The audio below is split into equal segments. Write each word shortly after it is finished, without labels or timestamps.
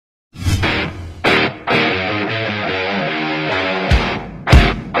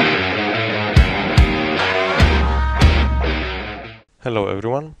Hello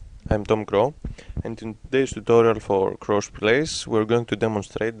everyone, I'm Tom Crow, and in today's tutorial for crossplays we're going to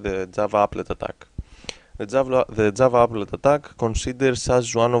demonstrate the Java Applet Attack. The Java Applet Attack considers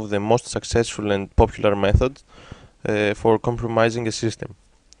as one of the most successful and popular methods for compromising a system.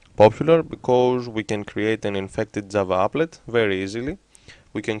 Popular because we can create an infected Java applet very easily.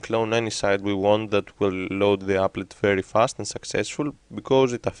 We can clone any site we want that will load the applet very fast and successful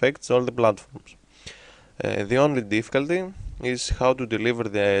because it affects all the platforms. The only difficulty is how to deliver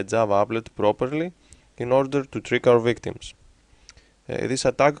the Java applet properly in order to trick our victims. This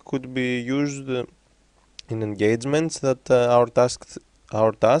attack could be used in engagements that our tasks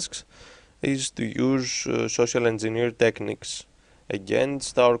is to use social engineer techniques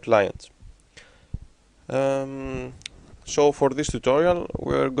against our clients. So for this tutorial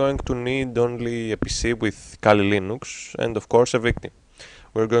we are going to need only a PC with Kali Linux and of course a victim.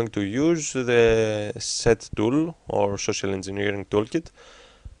 We're going to use the set tool or social engineering toolkit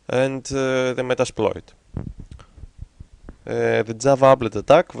and the Metasploit. The Java Applet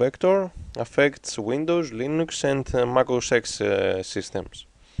Attack vector affects Windows, Linux and Mac OS X systems.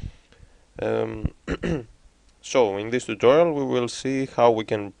 So in this tutorial we will see how we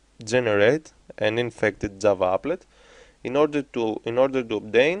can generate an infected Java applet in order to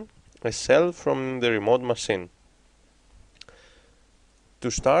obtain a shell from the remote machine. To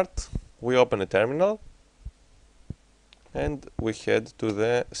start, we open a terminal and we head to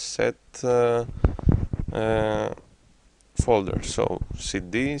the set folder. So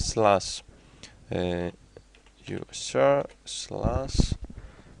cd slash user slash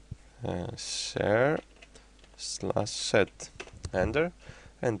share slash set, enter,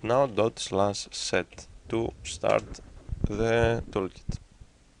 and now dot slash set to start the toolkit.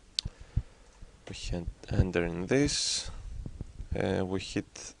 We hit enter in this. We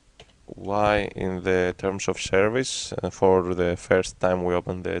hit Y in the terms of service for the first time we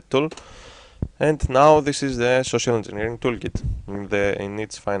open the tool, and now this is the social engineering toolkit in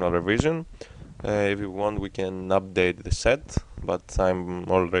its final revision. If we want we can update the set, but I'm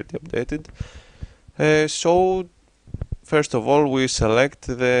already updated. So first of all we select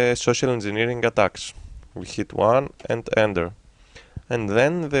the social engineering attacks. We hit 1 and enter, and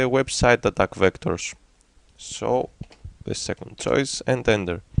then the website attack vectors. So the second choice and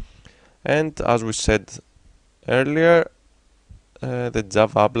enter. And as we said earlier, the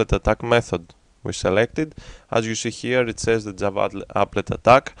Java Applet Attack method we selected. As you see here, it says the Java Applet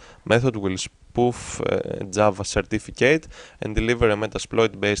Attack method will spoof Java certificate and deliver a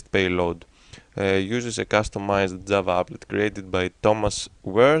Metasploit based payload. Uses a customized Java applet created by Thomas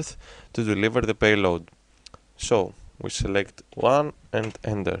Worth to deliver the payload. So we select 1 and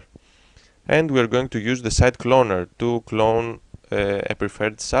enter. And we are going to use the site cloner to clone a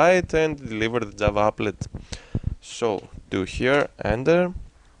preferred site and deliver the Java applet. So do here, enter,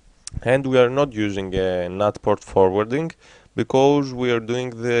 and we are not using a NAT port forwarding because we are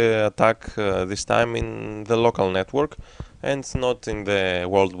doing the attack this time in the local network and not in the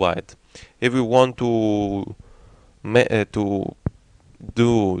worldwide. If we want to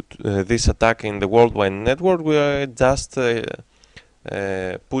do this attack in the worldwide network, we just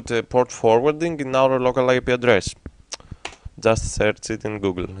put a port forwarding in our local IP address. Just search it in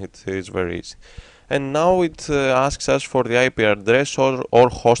Google, it is very easy. And now it asks us for the IP address or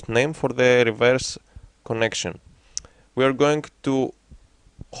host name for the reverse connection. We are going to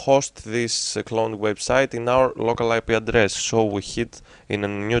host this cloned website in our local IP address, so we hit in a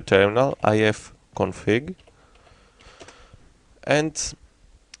new terminal ifconfig, and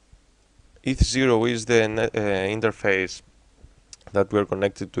eth0 is the interface that we are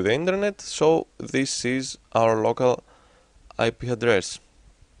connected to the internet, so this is our local IP address.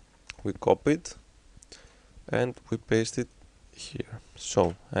 We copy it and we paste it here.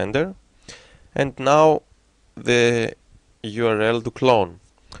 So enter, and now the URL to clone.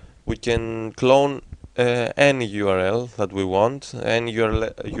 We can clone any URL that we want, any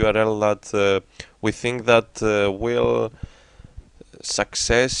URL that we think that will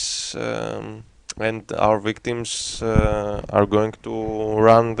success and our victims are going to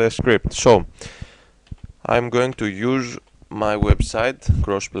run the script. So I'm going to use my website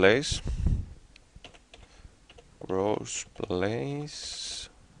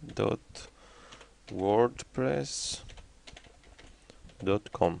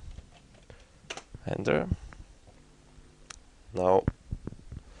Enter. Now,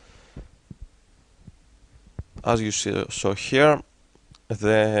 as you saw here,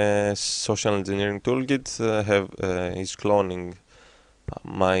 the social engineering toolkit is cloning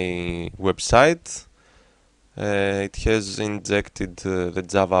my website. It has injected the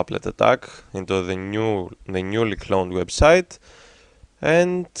Java Applet Attack into the newly cloned website.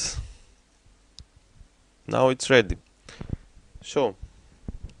 and now it's ready. So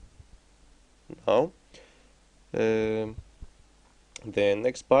now the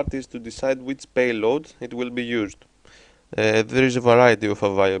next part is to decide which payload it will be used. There is a variety of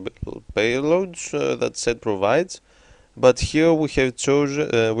available payloads that set provides, but here we have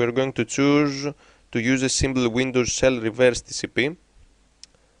we're going to choose to use a simple Windows shell reverse TCP.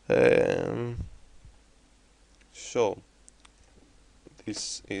 So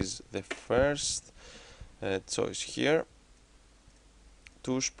this is the first choice here,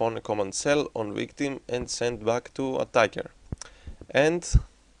 to spawn a command shell on victim and send back to attacker. And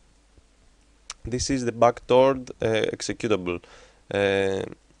this is the backdoored executable. The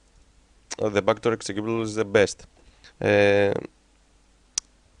backdoor executable is the best.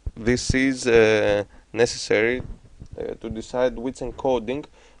 This is necessary to decide which encoding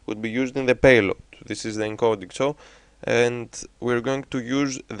would be used in the payload. This is the encoding. So, and we're going to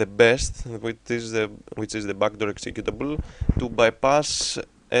use the best, which is the backdoor executable, to bypass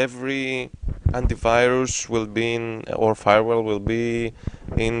every antivirus will be in, or firewall will be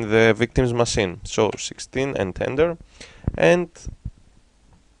in the victim's machine. So 16 and enter. And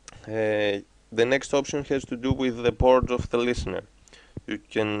the next option has to do with the port of the listener.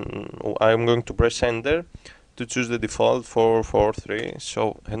 I'm going to press enter to choose the default 443.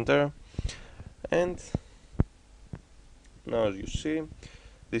 So enter, and now as you see,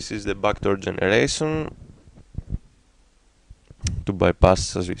 this is the backdoor generation to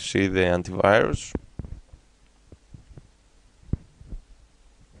bypass, as you see, the antivirus.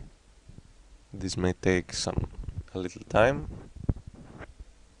 This may take a little time.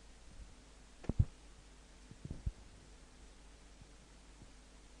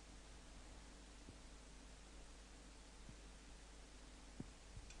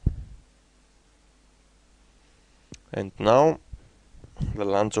 And now the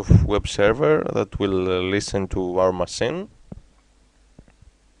launch of web server that will listen to our machine.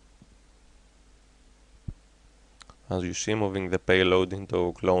 As you see, moving the payload into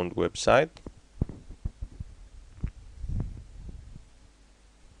a cloned website.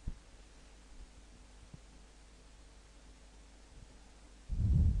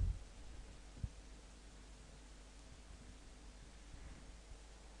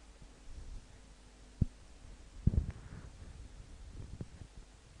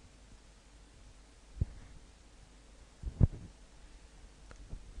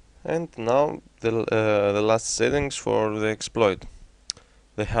 And now the last settings for the exploit.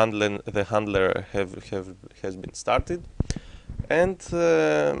 The handler has been started, and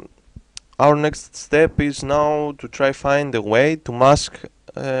our next step is now to try find a way to mask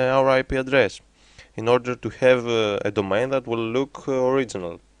our IP address in order to have a domain that will look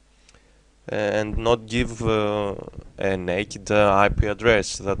original and not give a naked IP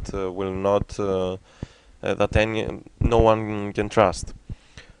address that will not that no one can trust.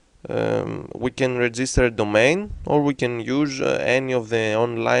 We can register a domain, or we can use any of the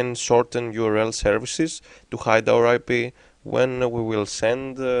online shortened URL services to hide our IP when we will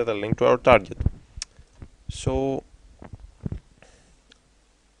send the link to our target. So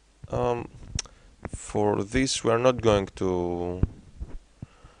for this we are not going to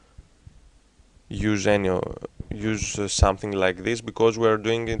use something like this, because we are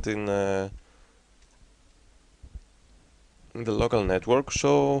doing it in the local network.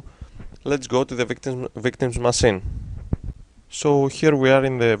 So let's go to the victim's machine. So here we are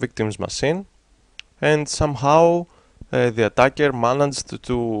in the victim's machine, and somehow the attacker managed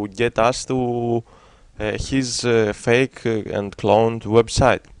to get us to his fake and cloned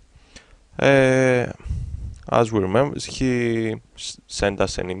website. As we remember, he sent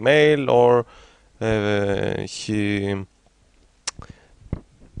us an email, or he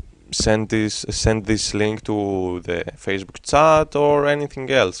send this link to the Facebook chat or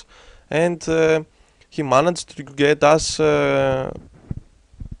anything else, and he managed to get us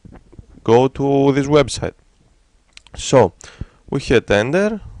go to this website. So we hit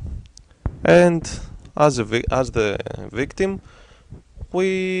enter, and as the victim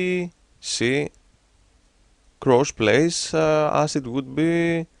we see crossplace as it would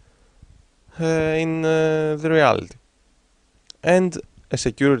be in the reality, and a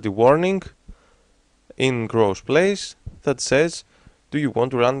security warning in crossplace that says, do you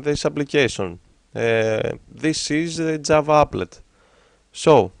want to run this application? This is Java Applet.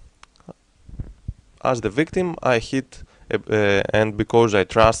 So as the victim I hit and because I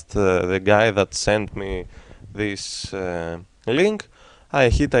trust the guy that sent me this link, I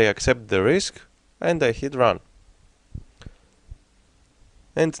accept the risk, and I hit run.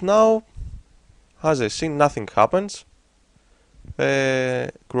 And now, as I see, nothing happens.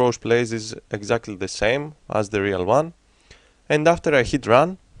 gross place is exactly the same as the real one, and after I hit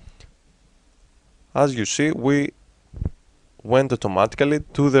run, as you see, we went automatically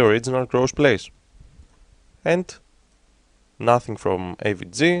to the original gross place, and nothing from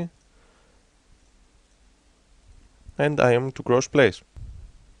AVG, and I am to gross place.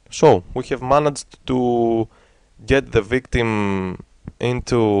 So we have managed to get the victim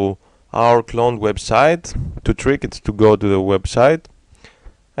into our cloned website, to trick it to go to the website,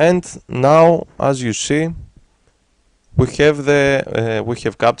 and now, as you see, we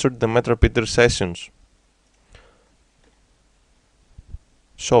have captured the MetaRepeater sessions.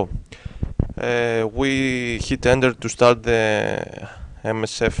 So we hit enter to start the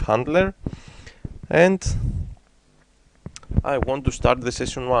MSF handler, and I want to start the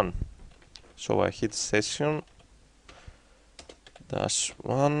session 1. So I hit session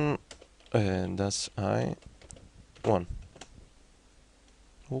 -1 -I1.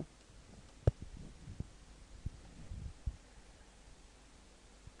 Oh.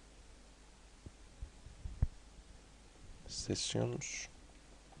 Sessions.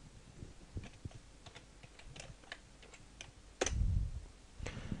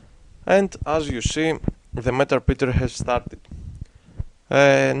 And as you see, the MetaRepeater has started.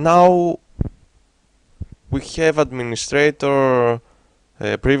 Now we have administrator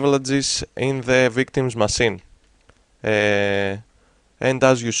privileges in the victim's machine. And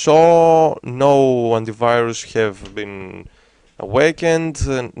as you saw, no antivirus have been awakened,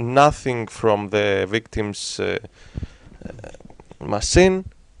 nothing from the victim's machine,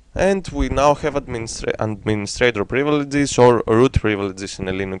 and we now have administrator privileges or root privileges in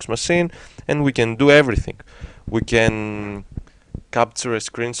a Linux machine, and we can do everything. We can capture a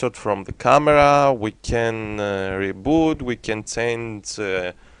screenshot from the camera, we can reboot, we can change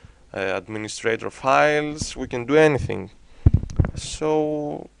administrator files, we can do anything.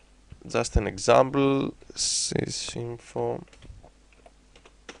 So just an example, sysinfo.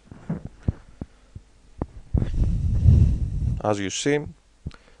 As you see,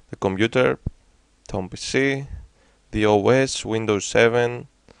 the computer, home PC, the OS, Windows 7,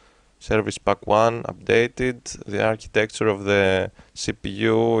 Service Pack 1 updated, the architecture of the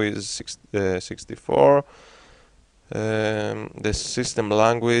CPU is 64, the system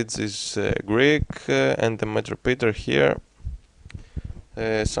language is Greek, and the MetaRepeater here.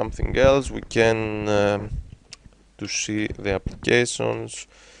 Something else, we can to see the applications,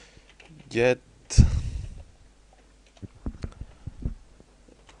 get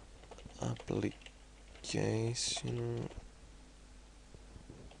application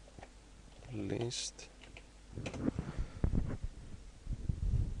list.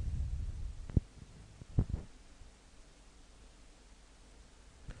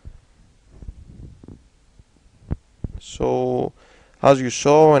 So as you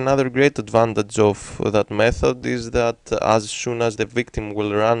saw, another great advantage of that method is that as soon as the victim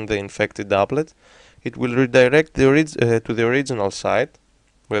will run the infected applet, it will redirect to the original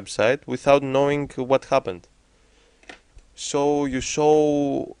website without knowing what happened. So you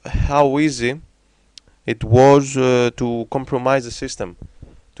saw how easy it was to compromise the system,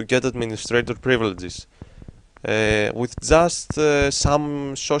 to get administrator privileges. With just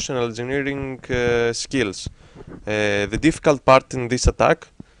some social engineering skills. The difficult part in this attack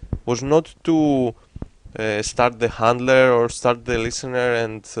was not to start the handler or start the listener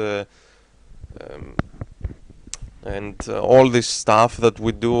and all this stuff that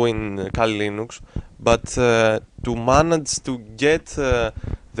we do in Kali Linux, but to manage to get the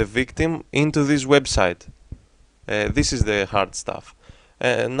victim into this website. This is the hard stuff.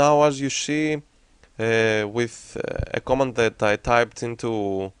 Now, as you see, with a command that I typed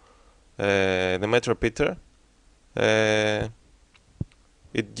into the MetaRepeater,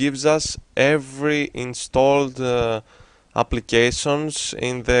 it gives us every installed applications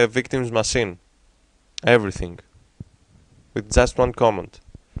in the victim's machine, everything, with just one command.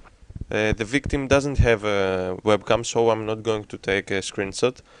 The victim doesn't have a webcam, so I'm not going to take a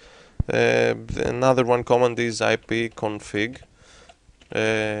screenshot. Another one command is ipconfig.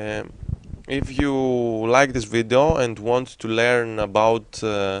 If you like this video and want to learn about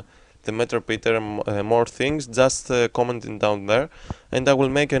the MetaRepeater more things, just comment it down there, and I will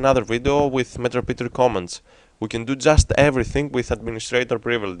make another video with MetaRepeater commands. We can do just everything with administrator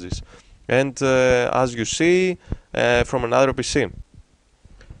privileges, and as you see from another PC,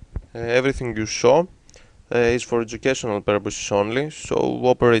 everything you saw is for educational purposes only, so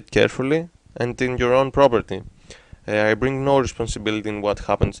operate carefully and in your own property. I bring no responsibility in what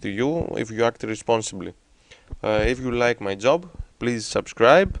happens to you if you act responsibly. If you like my job, please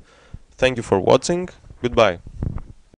subscribe. Thank you for watching. Goodbye.